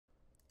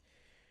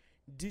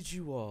Did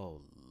you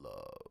all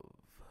love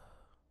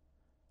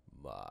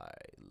my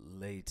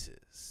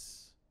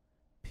latest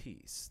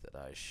piece that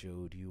I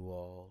showed you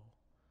all?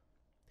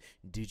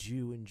 Did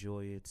you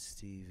enjoy it,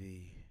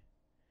 Stevie?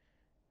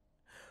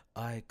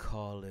 I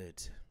call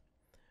it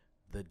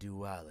the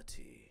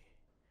duality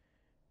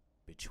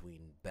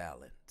between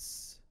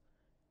balance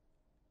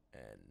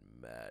and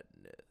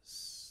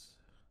madness.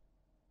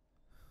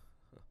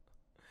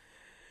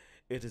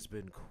 It has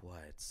been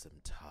quite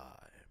some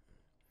time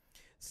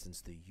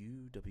since the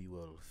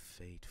UWL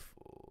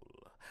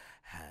faithful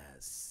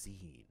has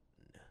seen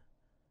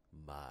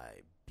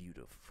my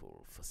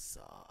beautiful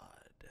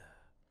facade.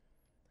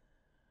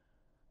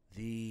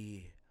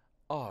 The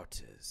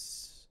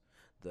artist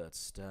that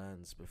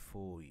stands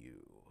before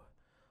you,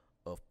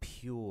 of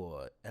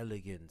pure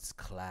elegance,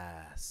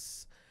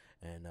 class,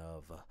 and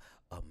of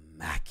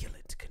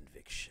immaculate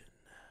conviction,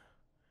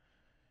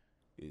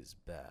 is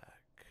back.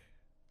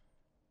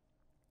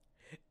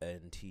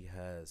 And he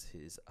has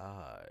his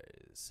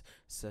eyes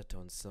set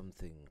on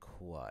something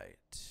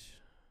quite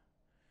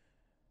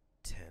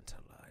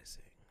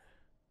tantalizing.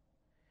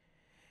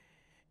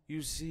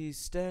 You see,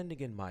 standing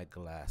in my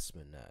glass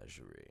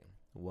menagerie,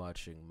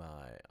 watching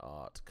my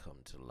art come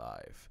to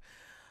life,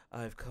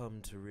 I've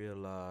come to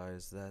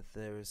realize that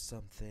there is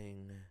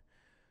something,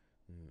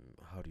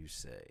 how do you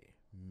say,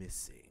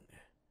 missing.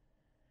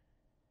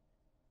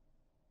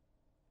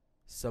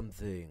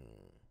 Something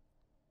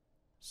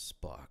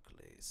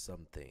sparkly,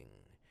 something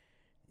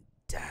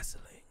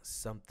dazzling,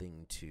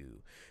 something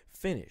to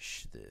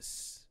finish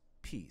this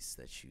piece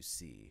that you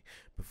see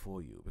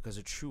before you, because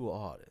a true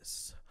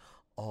artist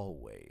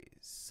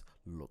always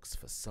looks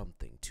for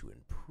something to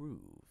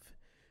improve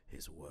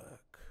his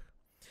work.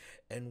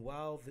 And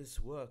while this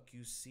work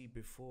you see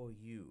before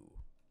you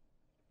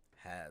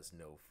has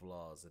no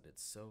flaws in it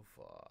so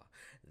far,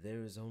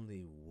 there is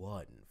only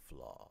one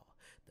flaw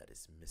that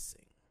is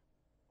missing.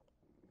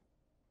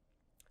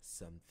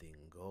 Something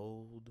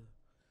gold,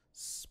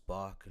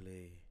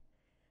 sparkly,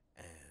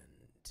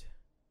 and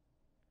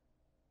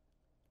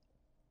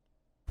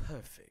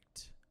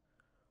perfect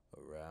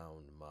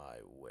around my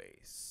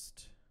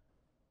waist.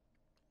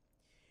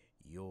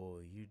 Your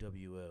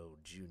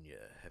UWL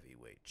Junior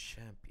Heavyweight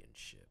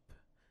Championship,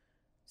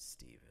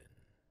 Stephen,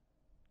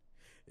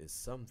 is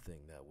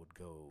something that would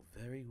go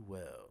very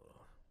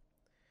well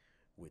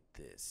with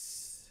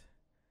this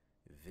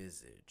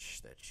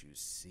visage that you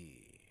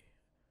see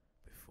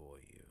before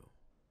you.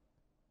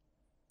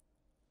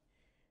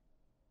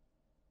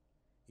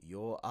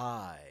 Your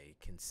eye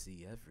can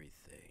see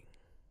everything,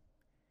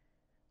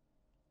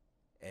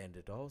 and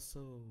it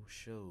also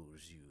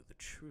shows you the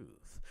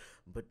truth.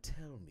 But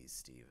tell me,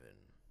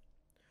 Stephen,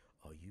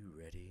 are you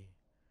ready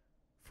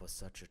for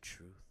such a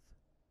truth?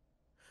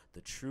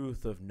 The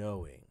truth of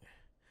knowing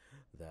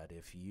that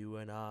if you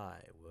and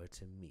I were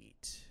to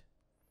meet,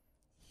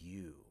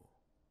 you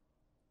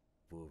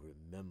will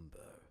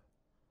remember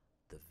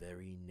the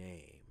very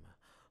name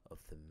of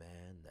the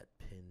man that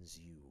pins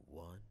you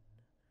 1,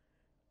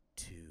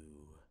 2,